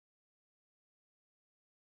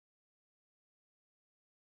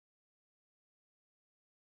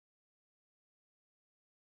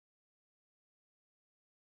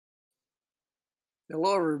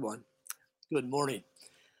Hello, everyone. Good morning.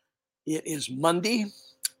 It is Monday,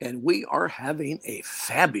 and we are having a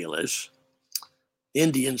fabulous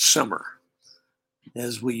Indian summer,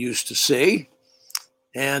 as we used to say.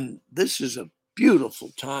 And this is a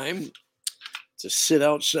beautiful time to sit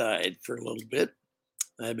outside for a little bit.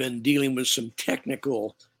 I've been dealing with some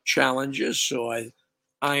technical challenges, so I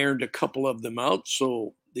ironed a couple of them out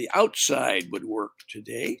so the outside would work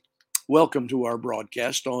today. Welcome to our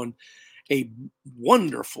broadcast on a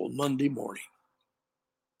wonderful Monday morning.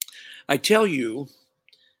 I tell you,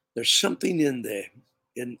 there's something in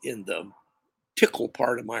the tickle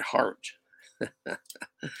part of my heart.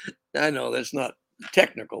 I know that's not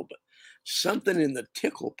technical, but something in the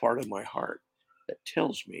tickle part of my heart that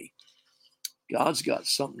tells me God's got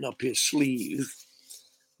something up his sleeve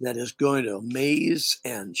that is going to amaze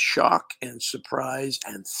and shock and surprise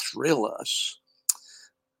and thrill us.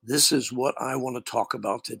 This is what I want to talk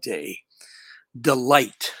about today.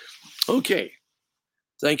 Delight. Okay.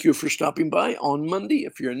 Thank you for stopping by on Monday.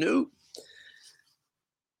 If you're new,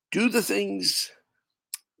 do the things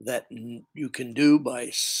that you can do by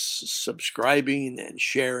subscribing and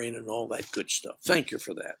sharing and all that good stuff. Thank you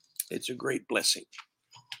for that. It's a great blessing.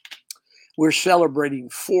 We're celebrating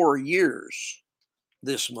 4 years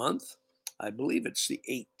this month. I believe it's the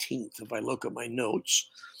 18th if I look at my notes,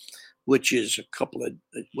 which is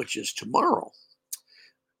tomorrow.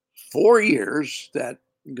 4 years that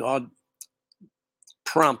God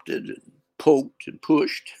prompted and poked and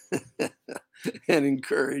pushed and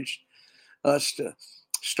encouraged us to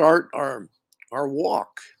start our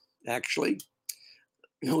walk. Actually,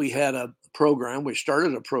 we started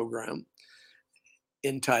a program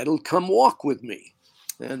entitled Come Walk With Me.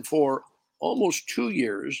 And for almost 2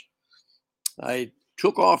 years, I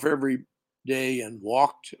took off every day and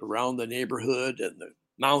walked around the neighborhood and the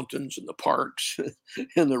mountains and the parks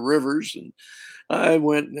and the rivers. And I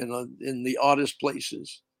went in the oddest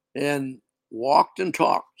places and walked and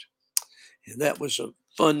talked. And that was a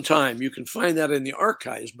fun time. You can find that in the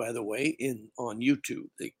archives, by the way, on YouTube.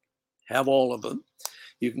 They have all of them.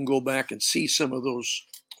 You can go back and see some of those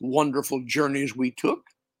wonderful journeys we took.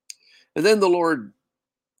 And then the Lord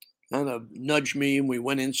kind of nudged me, and we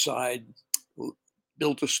went inside,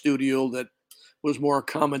 built a studio that was more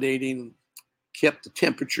accommodating, kept the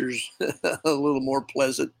temperatures a little more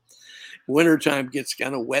pleasant. Wintertime gets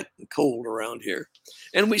kind of wet and cold around here.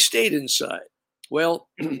 And we stayed inside. Well,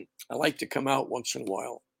 I like to come out once in a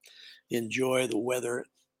while, enjoy the weather,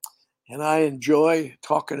 and I enjoy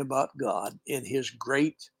talking about God in his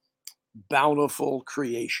great, bountiful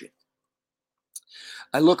creation.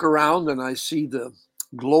 I look around and I see the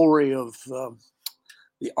glory of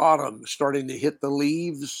the autumn starting to hit the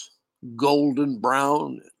leaves, golden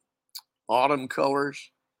brown, autumn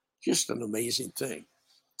colors. Just an amazing thing.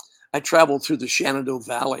 I traveled through the Shenandoah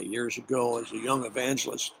Valley years ago as a young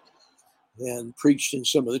evangelist and preached in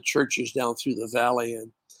some of the churches down through the valley.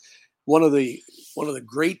 And one of the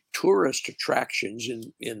great tourist attractions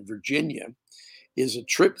in Virginia is a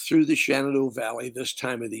trip through the Shenandoah Valley this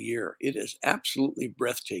time of the year. It is absolutely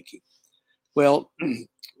breathtaking. Well,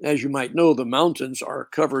 as you might know, the mountains are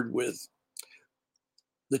covered with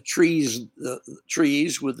the trees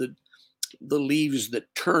with the leaves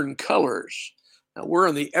that turn colors. Now, we're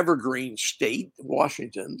in the evergreen state,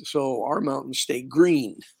 Washington, so our mountains stay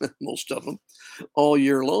green, most of them, all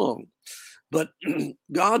year long. But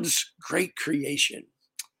God's great creation,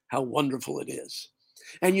 how wonderful it is.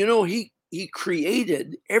 And he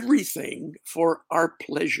created everything for our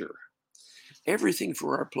pleasure, everything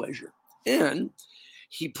for our pleasure. And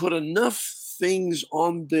he put enough things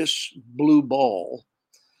on this blue ball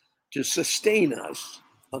to sustain us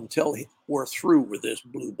until we're through with this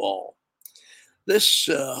blue ball. This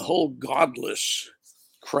whole godless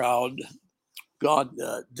crowd, God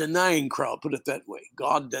denying crowd, put it that way,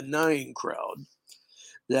 God denying crowd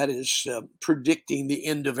that is predicting the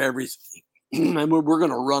end of everything. And we're going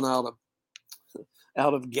to run out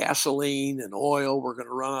of gasoline and oil. We're going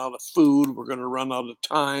to run out of food. We're going to run out of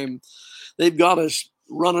time. They've got us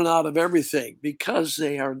running out of everything because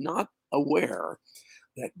they are not aware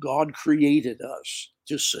that God created us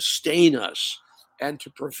to sustain us and to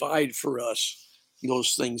provide for us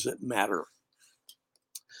those things that matter.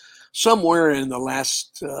 Somewhere in the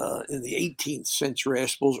 18th century, I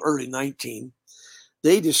suppose early 19th,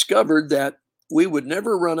 they discovered that we would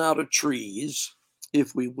never run out of trees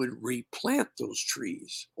if we would replant those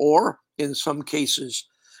trees. Or in some cases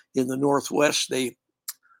in the Northwest, they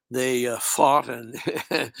fought and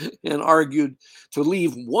and argued to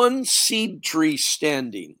leave one seed tree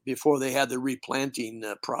standing before they had the replanting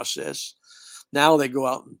process. Now they go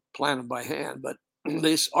out and plant them by hand, but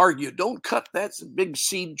they argue, don't cut that big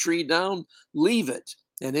seed tree down, leave it,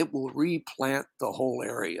 and it will replant the whole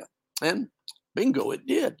area. And bingo, it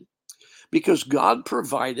did, because God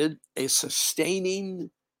provided a sustaining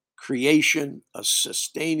creation, a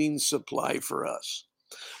sustaining supply for us.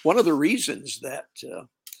 One of the reasons that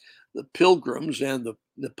the pilgrims and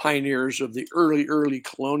the pioneers of the early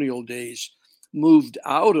colonial days moved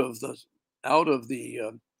out of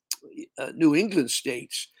the New England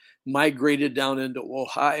states, migrated down into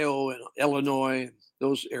Ohio and Illinois,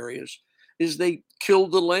 those areas, is they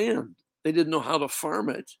killed the land. They didn't know how to farm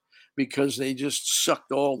it because they just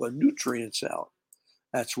sucked all the nutrients out.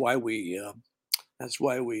 That's why we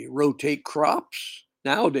rotate crops.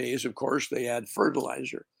 Nowadays, of course, they add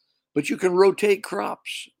fertilizer, but you can rotate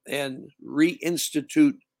crops and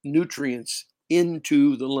reinstitute nutrients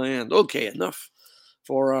into the land. Okay, enough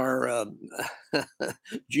for our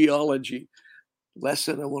geology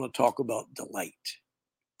lesson. I want to talk about delight.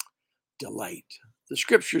 Delight. The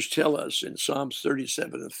scriptures tell us in Psalms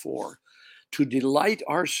 37:4 to delight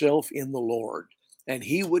ourselves in the Lord, and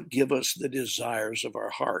he would give us the desires of our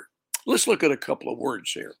heart. Let's look at a couple of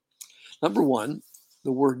words here. Number one,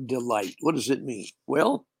 the word delight. What does it mean?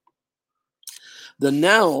 Well, the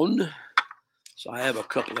noun, so I have a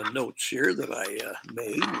couple of notes here that I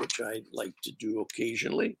made, which I like to do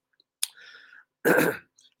occasionally.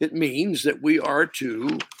 It means that we are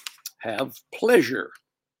to have pleasure.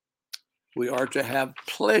 We are to have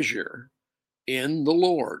pleasure in the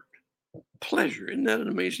Lord. Pleasure. Isn't that an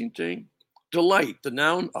amazing thing? Delight, the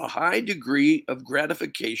noun, a high degree of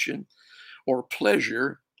gratification or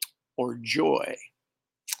pleasure or joy.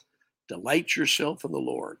 Delight yourself in the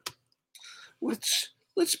Lord. Let's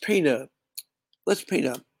paint a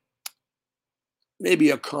maybe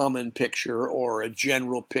a common picture or a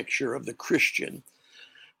general picture of the Christian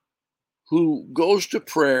who goes to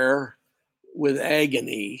prayer with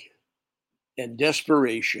agony and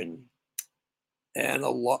desperation and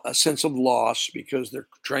a sense of loss because they're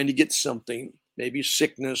trying to get something, maybe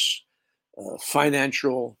sickness,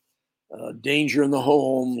 financial danger in the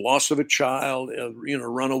home, loss of a child,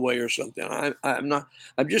 runaway or something.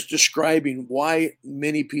 I'm just describing why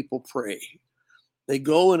many people pray. They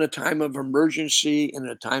go in a time of emergency, in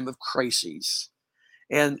a time of crises,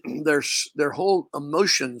 and their whole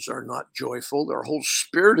emotions are not joyful. Their whole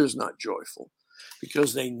spirit is not joyful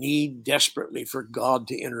because they need desperately for God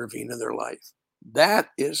to intervene in their life. That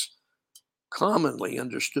is commonly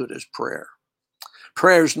understood as prayer.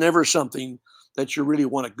 Prayer is never something that you really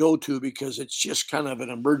want to go to because it's just kind of an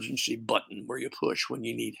emergency button where you push when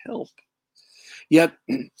you need help. Yet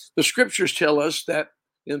the scriptures tell us that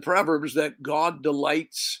in Proverbs that God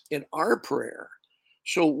delights in our prayer.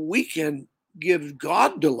 So we can give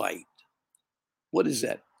God delight. What is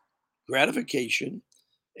that? Gratification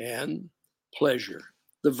and pleasure.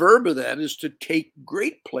 The verb of that is to take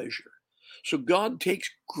great pleasure. So God takes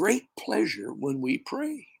great pleasure when we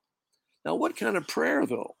pray. Now, what kind of prayer,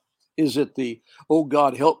 though? Is it the, oh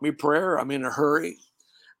God, help me prayer? I'm in a hurry.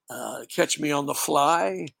 Catch me on the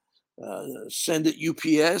fly. Send it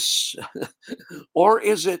UPS. Or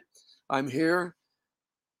is it, I'm here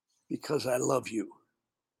because I love you.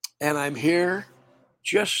 And I'm here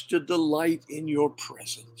just to delight in your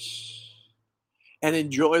presence and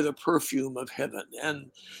enjoy the perfume of heaven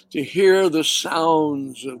and to hear the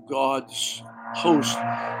sounds of God's host,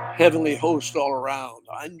 heavenly host all around.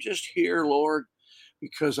 I'm just here, Lord,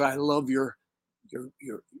 because I love your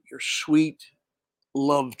sweet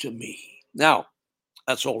love to me. Now,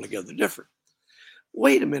 that's altogether different.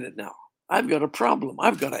 Wait a minute now. I've got a problem.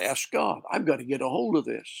 I've got to ask God. I've got to get a hold of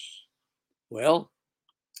this. Well,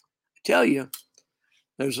 I tell you,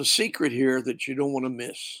 there's a secret here that you don't want to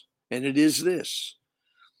miss. And it is this,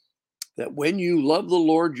 that when you love the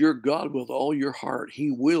Lord your God with all your heart,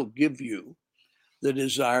 he will give you the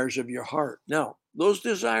desires of your heart. Now, those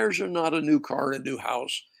desires are not a new car, a new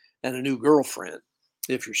house, and a new girlfriend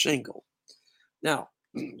if you're single. Now,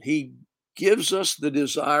 he gives us the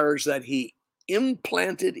desires that he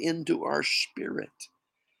implanted into our spirit.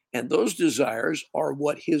 And those desires are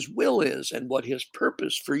what his will is and what his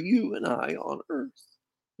purpose for you and I on earth.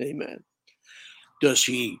 Amen. Does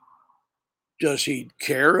he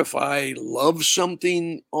care if I love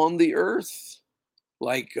something on the earth,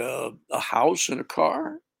 like a house and a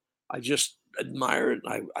car? I just admire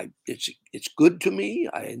it. It's good to me.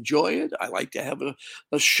 I enjoy it. I like to have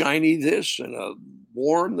a shiny this and a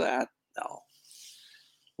warm that. No,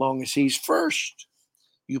 long as he's first,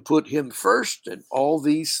 you put him first, and all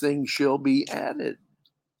these things shall be added.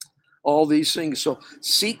 All these things. So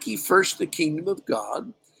seek ye first the kingdom of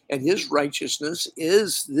God And his righteousness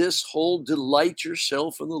is this whole delight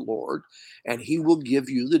yourself in the Lord, and he will give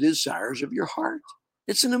you the desires of your heart.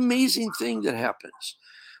 It's an amazing thing that happens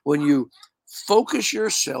when you focus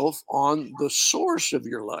yourself on the source of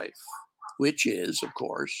your life, which is, of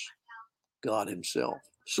course, God himself.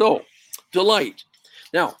 So, delight.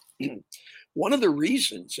 Now, one of the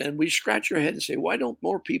reasons, and we scratch our head and say, why don't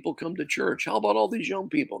more people come to church? How about all these young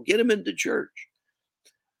people? Get them into church.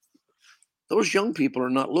 Those young people are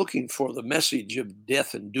not looking for the message of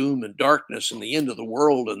death and doom and darkness and the end of the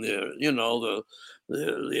world and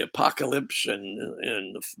the apocalypse and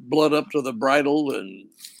the blood up to the bridle and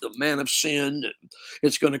the man of sin. And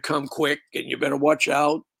it's going to come quick and you better watch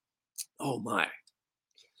out. Oh my.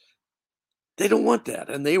 They don't want that.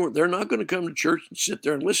 And they're not going to come to church and sit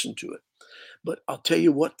there and listen to it. But I'll tell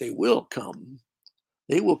you what, they will come.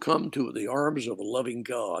 They will come to the arms of a loving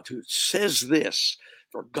God who says this,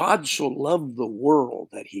 for God so loved the world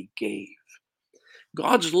that he gave.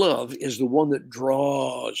 God's love is the one that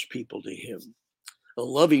draws people to him. A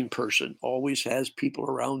loving person always has people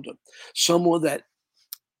around him. Someone that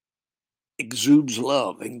exudes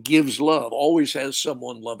love and gives love always has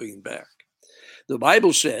someone loving back. The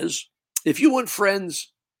Bible says, if you want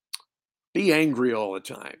friends, be angry all the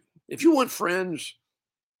time. If you want friends,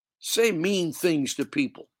 say mean things to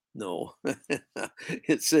people. No,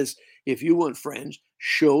 it says, if you want friends,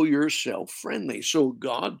 show yourself friendly. So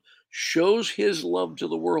God shows his love to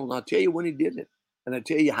the world. And I'll tell you when he did it, and I'll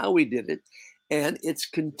tell you how he did it. And it's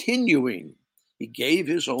continuing. He gave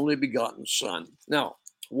his only begotten son. Now,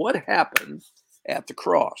 what happened at the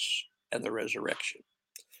cross and the resurrection?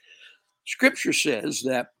 Scripture says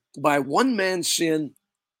that by one man's sin,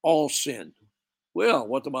 all sinned. Well,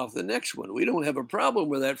 what about the next one? We don't have a problem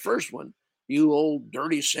with that first one. You old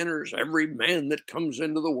dirty sinners, every man that comes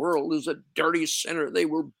into the world is a dirty sinner. They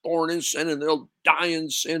were born in sin and they'll die in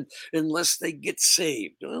sin unless they get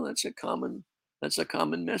saved. Well, that's a common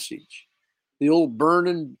message. The old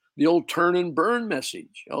turn and burn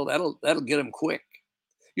message. Oh, that'll get them quick.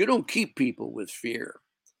 You don't keep people with fear.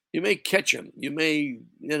 You may catch them. You may,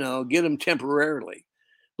 get them temporarily.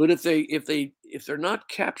 But if they're not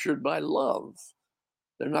captured by love,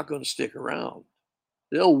 they're not going to stick around.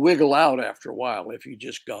 They'll wiggle out after a while if you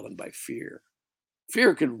just got them by fear.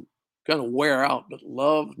 Fear can kind of wear out, but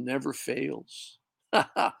love never fails.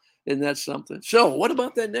 Isn't that something? So, what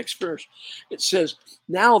about that next verse? It says,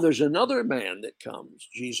 now there's another man that comes,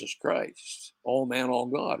 Jesus Christ, all man, all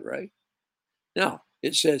God, right? Now,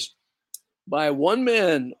 it says, by one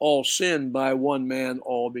man all sinned, by one man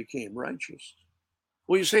all became righteous.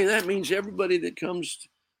 Well, you say that means everybody that comes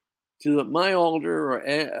to my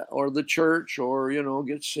altar or the church or,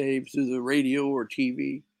 gets saved through the radio or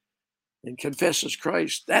TV and confesses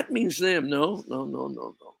Christ, that means them. No.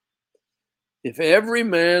 If every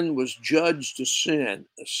man was judged to sin,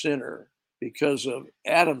 a sinner, because of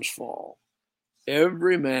Adam's fall,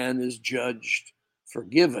 every man is judged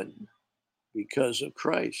forgiven because of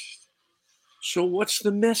Christ. So what's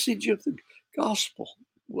the message of the gospel?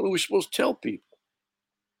 What are we supposed to tell people?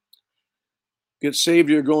 Get saved,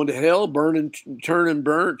 you're going to hell,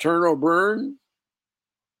 turn or burn.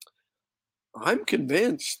 I'm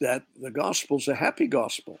convinced that the gospel's a happy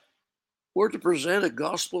gospel. We're to present a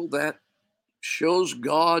gospel that shows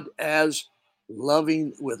God as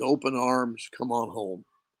loving with open arms. Come on home.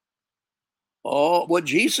 Oh, what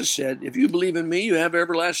Jesus said, if you believe in me, you have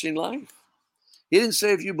everlasting life. He didn't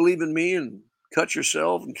say if you believe in me and cut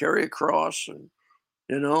yourself and carry a cross and,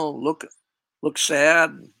 look sad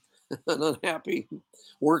and unhappy,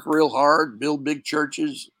 work real hard, build big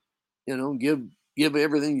churches, give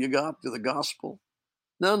everything you got to the gospel.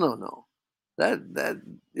 No. That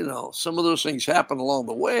some of those things happen along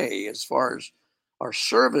the way as far as our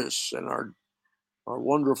service and our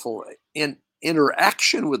wonderful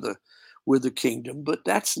interaction with the kingdom, but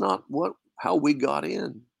that's not how we got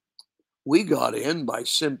in. We got in by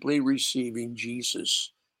simply receiving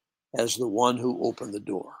Jesus as the one who opened the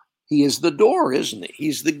door. He is the door, isn't he?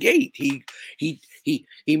 He's the gate. He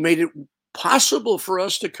made it possible for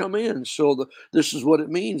us to come in. So this is what it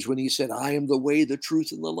means when he said, I am the way, the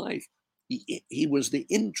truth, and the life. He was the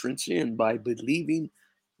entrance in by believing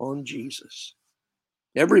on Jesus.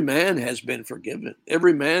 Every man has been forgiven.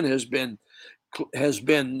 Every man has been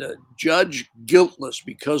judged guiltless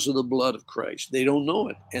because of the blood of Christ. They don't know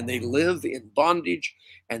it, and they live in bondage,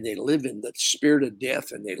 and they live in the spirit of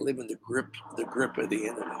death, and they live in the grip of the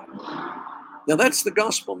enemy. Now that's the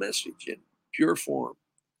gospel message in pure form.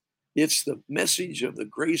 It's the message of the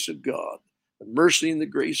grace of God, the mercy and the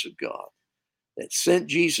grace of God that sent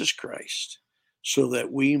Jesus Christ so that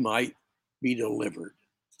we might be delivered.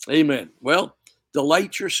 Amen. Well,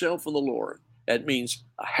 Delight yourself in the Lord. That means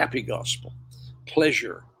a happy gospel,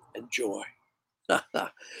 pleasure, and joy.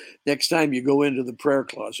 Next time you go into the prayer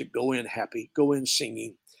closet, go in happy, go in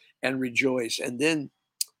singing, and rejoice. And then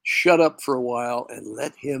shut up for a while and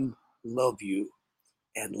let him love you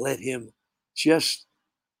and let him just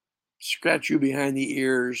scratch you behind the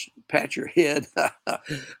ears, pat your head.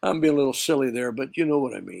 I'm being a little silly there, but you know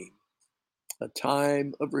what I mean. A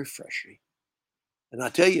time of refreshing. And I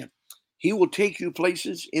tell you, he will take you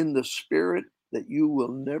places in the spirit that you will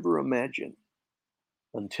never imagine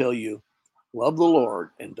until you love the Lord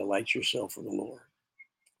and delight yourself in the Lord.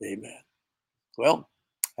 Amen. Well,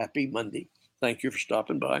 happy Monday. Thank you for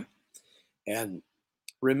stopping by. And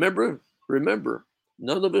remember,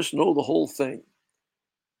 none of us know the whole thing.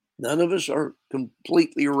 None of us are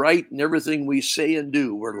completely right in everything we say and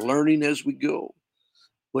do. We're learning as we go.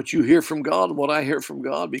 What you hear from God and what I hear from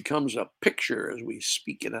God becomes a picture as we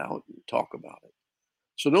speak it out and talk about it.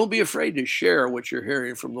 So don't be afraid to share what you're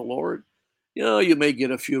hearing from the Lord. You know, you may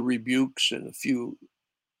get a few rebukes and a few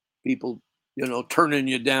people, turning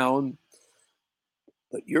you down,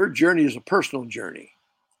 but your journey is a personal journey.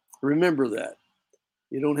 Remember that.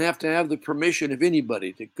 You don't have to have the permission of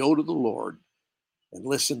anybody to go to the Lord and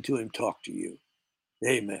listen to him talk to you.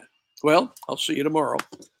 Amen. Well, I'll see you tomorrow.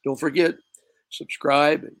 Don't forget,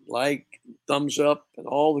 subscribe and like, thumbs up, and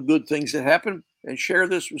all the good things that happen, and share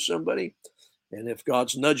this with somebody. And if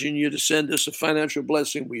God's nudging you to send us a financial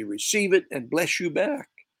blessing, we receive it and bless you back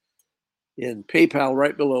in PayPal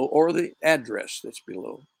right below or the address that's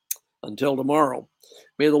below. Until tomorrow,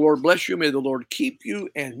 may the Lord bless you, may the Lord keep you,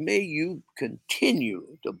 and may you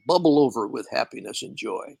continue to bubble over with happiness and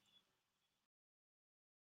joy.